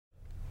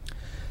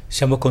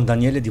Siamo con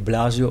Daniele di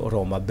Blasio,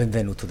 Roma.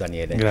 Benvenuto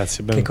Daniele.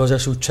 Grazie. Che cosa è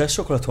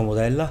successo con la tua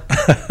modella?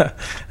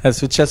 È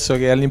successo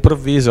che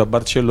all'improvviso a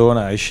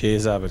Barcellona è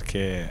scesa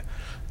perché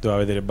doveva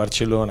vedere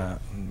Barcellona,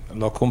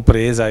 l'ho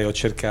compresa e ho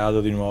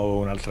cercato di nuovo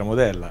un'altra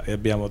modella e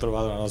abbiamo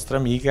trovato la nostra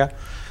amica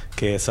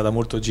che è stata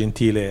molto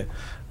gentile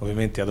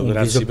ovviamente ad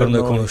adoperarsi Un viso per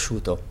noi noi.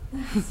 conosciuto.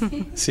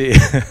 Sì,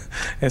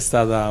 è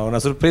stata una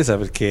sorpresa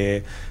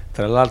perché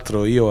tra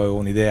l'altro io avevo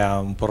un'idea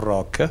un po'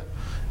 rock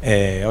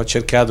e ho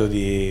cercato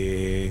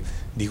di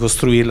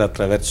costruirla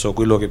attraverso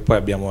quello che poi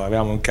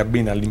avevamo in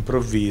cabina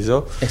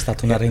all'improvviso. È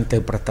stata una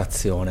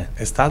reinterpretazione.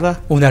 È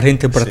stata? Una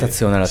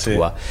reinterpretazione Sì, la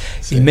tua.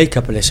 sì. Il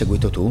make-up l'hai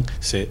seguito tu?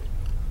 Sì.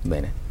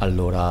 Bene,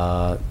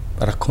 allora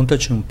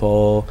raccontaci un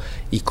po'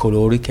 i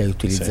colori che hai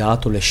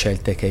utilizzato, le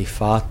scelte che hai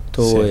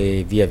fatto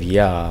e via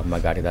via,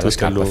 magari dalla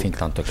scarpa fin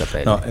tanto ai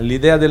capelli. No,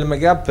 l'idea del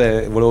make-up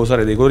è volevo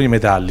usare dei colori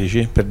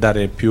metallici per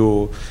dare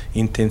più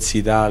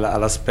intensità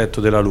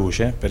all'aspetto della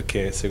luce,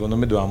 perché secondo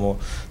me dovevamo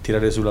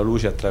tirare sulla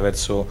luce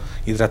attraverso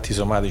i tratti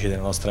somatici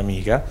della nostra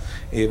amica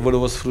e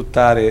volevo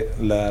sfruttare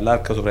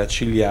l'arco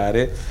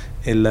sopraccigliare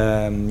e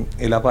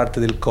la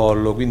parte del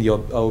collo, quindi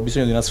avevo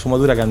bisogno di una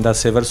sfumatura che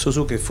andasse verso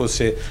su, che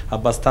fosse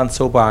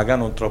abbastanza opaca,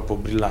 non troppo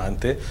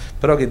brillante,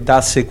 però che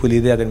dasse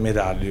quell'idea del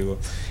metallico.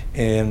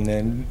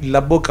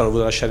 La bocca l'ho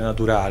voluto lasciare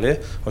naturale,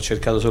 ho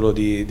cercato solo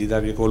di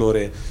dargli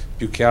colore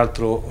più che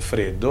altro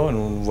freddo,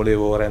 non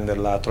volevo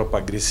renderla troppo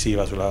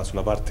aggressiva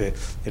sulla parte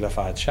della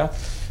faccia,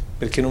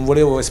 perché non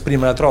volevo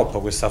esprimere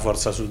troppo questa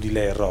forza su di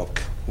lei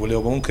rock,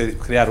 volevo comunque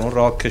creare un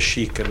rock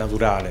chic,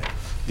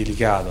 naturale,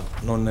 delicato,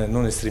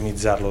 non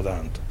estremizzarlo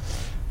tanto.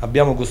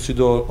 Abbiamo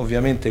costruito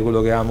ovviamente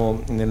quello che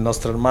avevamo nel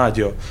nostro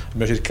armadio,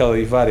 abbiamo cercato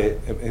di fare,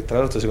 e tra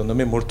l'altro secondo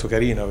me molto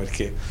carino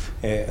perché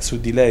su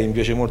di lei mi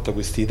piace molto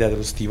questa idea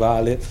dello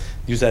stivale,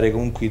 di usare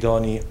comunque i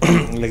toni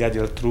legati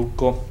al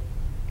trucco.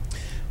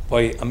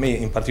 Poi a me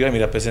in particolare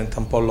mi rappresenta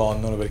un po'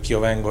 London perché io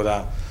vengo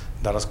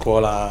dalla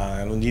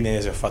scuola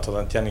londinese, ho fatto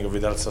tanti anni con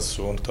Vital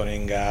Sassoon, Tony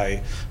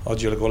Ngai,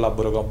 oggi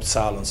collaboro con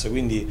Salons,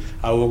 quindi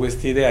avevo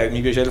questa idea,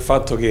 mi piace il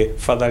fatto che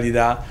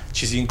Fatalità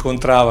ci si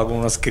incontrava con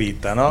una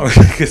scritta, no?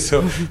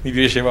 Questo mi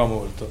piaceva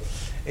molto.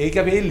 E i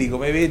capelli,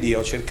 come vedi,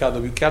 ho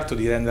cercato più che altro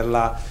di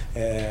renderla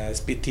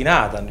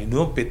spettinata, di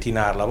non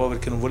pettinarla, proprio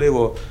perché non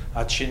volevo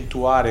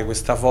accentuare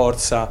questa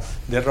forza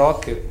del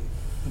rock,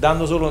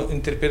 dando solo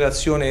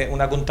interpretazione,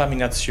 una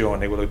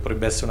contaminazione, quello che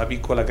potrebbe essere una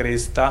piccola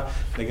cresta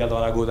legata a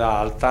una coda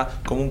alta,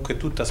 comunque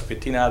tutta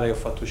spettinata, che ho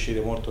fatto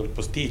uscire molto il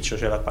posticcio,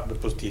 cioè il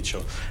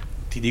posticcio.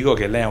 Ti dico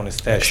che lei è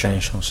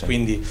un'extension, sì.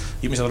 Quindi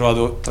io mi sono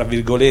trovato, tra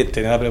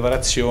virgolette, nella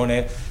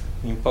preparazione,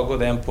 in poco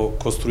tempo,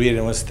 costruire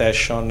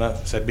un'extension,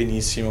 sai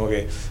benissimo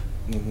che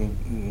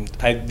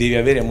devi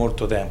avere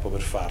molto tempo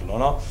per farlo,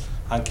 no?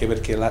 Anche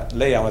perché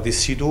lei ha una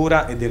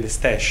tessitura e delle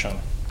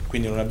extension.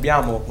 Quindi non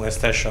abbiamo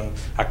un'extension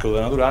a caduta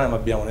naturale, ma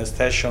abbiamo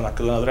un'extension a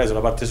caduta naturale sulla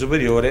parte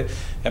superiore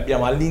e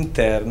abbiamo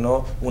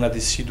all'interno una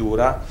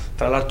tessitura,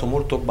 tra l'altro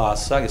molto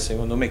bassa, che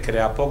secondo me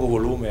crea poco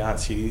volume,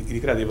 anzi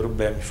ricrea dei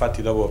problemi,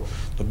 infatti dopo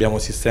dobbiamo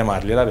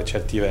sistemargliela per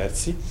certi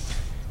versi.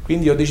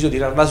 Quindi ho deciso di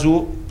tirarla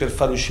su per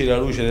far uscire la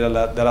luce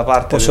dalla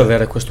parte... Posso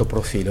avere questo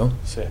profilo?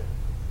 Sì.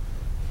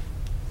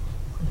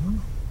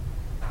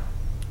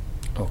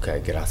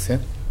 Ok,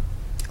 grazie.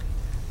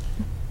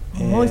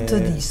 Molto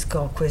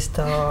disco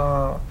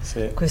questo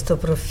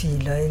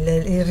profilo,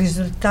 il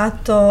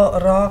risultato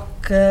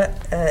rock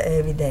è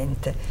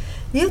evidente.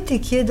 Io ti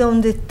chiedo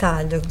un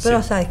dettaglio,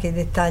 però sai che i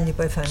dettagli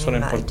poi fanno sono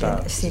immagine.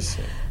 Importanti, sì. Sì.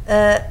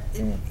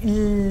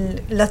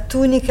 La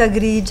tunica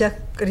grigia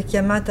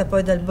richiamata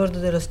poi dal bordo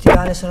dello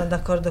stivale, sono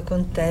d'accordo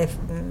con te,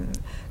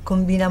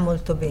 combina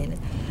molto bene.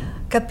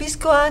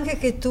 Capisco anche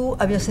che tu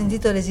abbia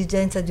sentito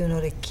l'esigenza di un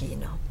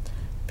orecchino,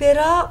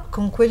 però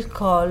con quel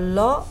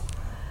collo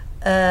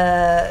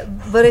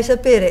vorrei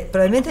sapere,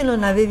 probabilmente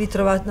non hai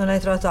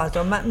trovato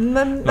altro, ma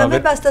a me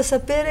basta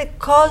sapere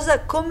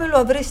come lo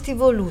avresti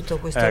voluto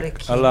questo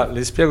orecchino. Allora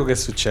le spiego che è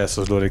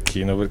successo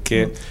sull'orecchino,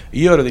 perché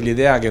io ero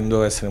dell'idea che non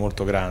doveva essere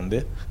molto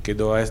grande, che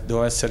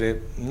doveva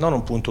essere non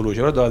un punto luce,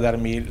 però doveva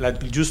darmi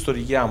il giusto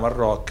richiamo al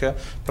rock,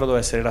 però doveva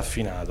essere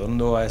raffinato, non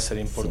doveva essere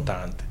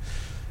importante.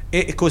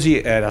 E così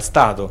era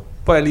stato.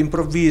 Poi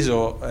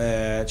all'improvviso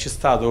c'è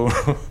stato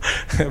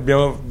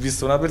abbiamo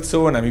visto una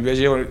persona,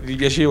 gli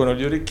piacevano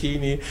gli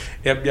orecchini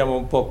e abbiamo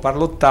un po'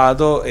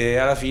 parlottato e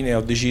alla fine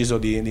ho deciso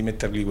di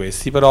metterli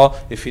questi,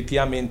 però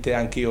effettivamente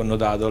anche io ho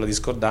notato la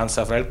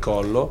discordanza fra il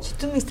collo. Cioè,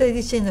 tu mi stai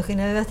dicendo che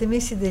ne avevate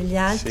messi degli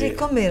altri, sì.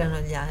 Come erano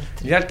gli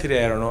altri? Gli altri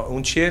erano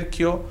un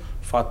cerchio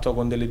fatto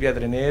con delle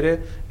pietre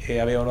nere e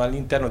avevano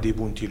all'interno dei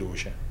punti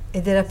luce.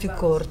 Ed era più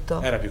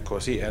corto? Era più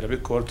così, era più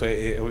corto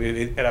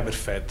e era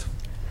perfetto.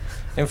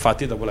 E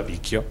infatti dopo la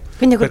picchio.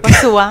 Quindi è colpa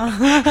sua?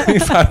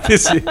 Infatti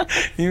sì,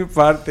 in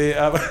parte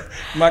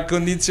mi ha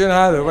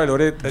condizionato, poi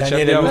Loretta...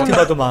 Daniele,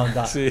 l'ultima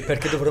domanda, sì.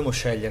 Perché dovremmo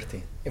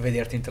sceglierti e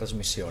vederti in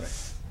trasmissione?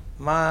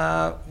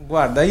 Ma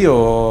guarda,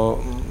 io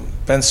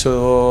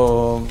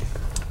penso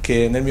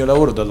che nel mio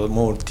lavoro ho dato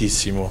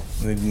moltissimo,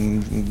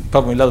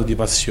 proprio il lato di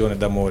passione e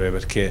d'amore,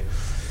 perché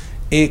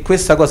E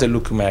questa cosa è il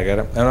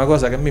Lookmaker, è una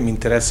cosa che a me mi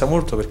interessa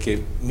molto perché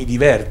mi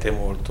diverte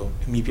molto,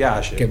 mi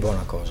piace. Che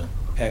buona cosa.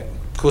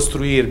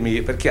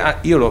 Costruirmi, perché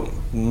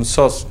non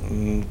so,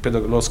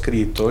 credo che l'ho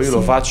scritto, io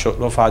lo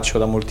faccio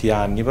da molti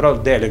anni, però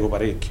delego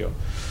parecchio.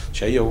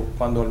 Cioè io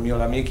quando ho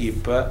la mia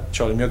equip,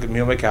 ho il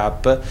mio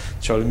make-up,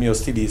 ho il mio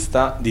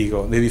stilista,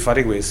 dico devi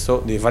fare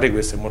questo,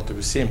 è molto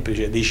più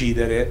semplice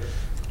decidere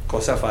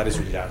cosa fare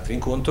sugli altri, in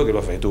conto che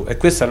lo fai tu. E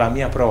questa è la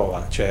mia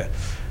prova, cioè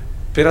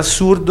per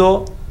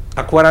assurdo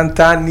a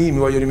 40 anni mi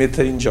voglio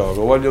rimettere in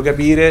gioco, voglio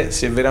capire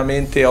se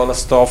veramente ho la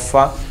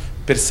stoffa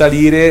per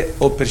salire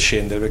o per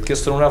scendere, perché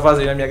sono in una fase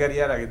della mia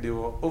carriera che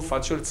devo o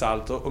faccio il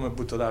salto o mi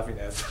butto dalla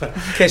finestra.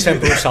 Che è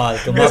sempre un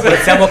salto, ma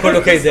apprezziamo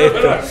quello che hai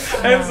detto.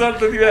 È un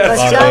salto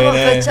diverso.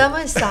 Facciamo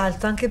il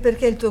salto, anche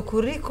perché il tuo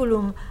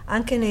curriculum,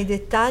 anche nei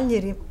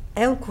dettagli,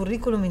 è un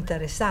curriculum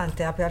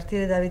interessante, a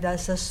partire da Vidal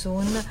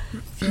Sassoon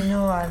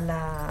fino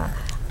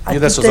alla... Io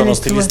adesso sono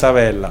stilista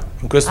Vella,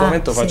 in questo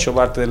momento faccio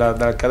parte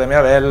dell'Accademia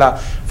Vella,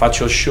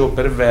 faccio show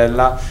per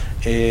Vella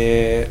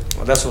e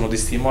adesso sono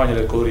testimone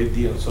del colore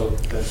D, non so,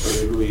 penso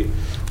che lui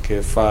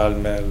che fa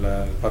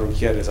il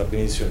parrucchiere sa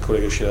benissimo il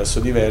colore che uscì adesso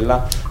di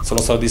Vella,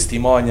 sono stato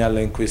testimonial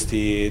in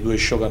questi 2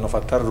 show che hanno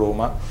fatto a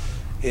Roma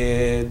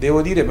e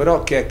devo dire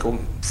però che ecco,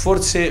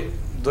 forse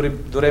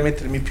dovrei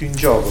mettermi più in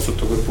gioco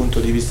sotto quel punto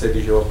di vista che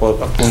dicevo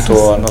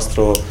appunto al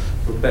nostro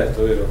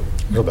Roberto, vero?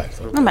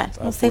 Roberto. Vabbè,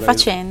 lo stai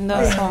facendo,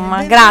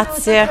 insomma,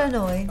 grazie.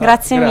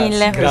 Grazie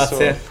mille.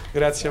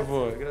 Grazie a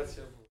voi. Grazie.